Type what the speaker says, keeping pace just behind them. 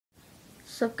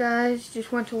What's up, guys?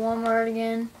 Just went to Walmart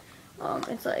again.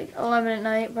 It's like 11 at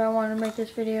night, but I wanted to make this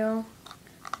video.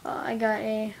 I got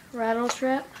a rattle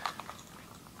trap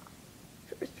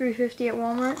for $3.50 at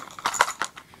Walmart.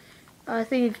 I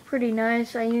think it's pretty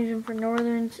nice. I use them for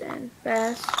northerns and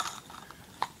bass.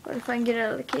 But if I can get it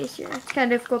out of the case here, it's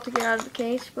kind of difficult to get out of the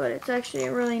case, but it's actually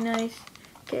a really nice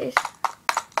case.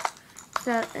 It's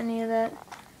not any of that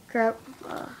crap,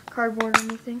 cardboard or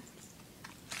anything.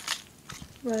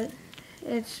 But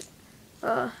it's it's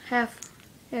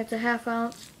a half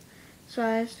ounce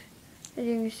sized. As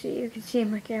you can see in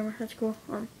my camera. That's cool.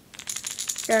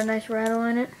 Got a nice rattle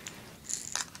in it.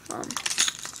 I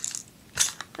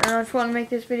just want to make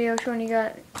this video showing you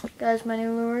guys my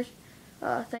new lures.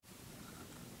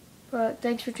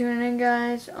 Thanks for tuning in,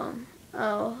 guys.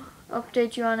 I'll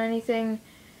update you on anything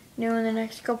new in the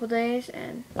next couple days.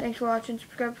 And thanks for watching.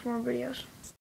 Subscribe for more videos.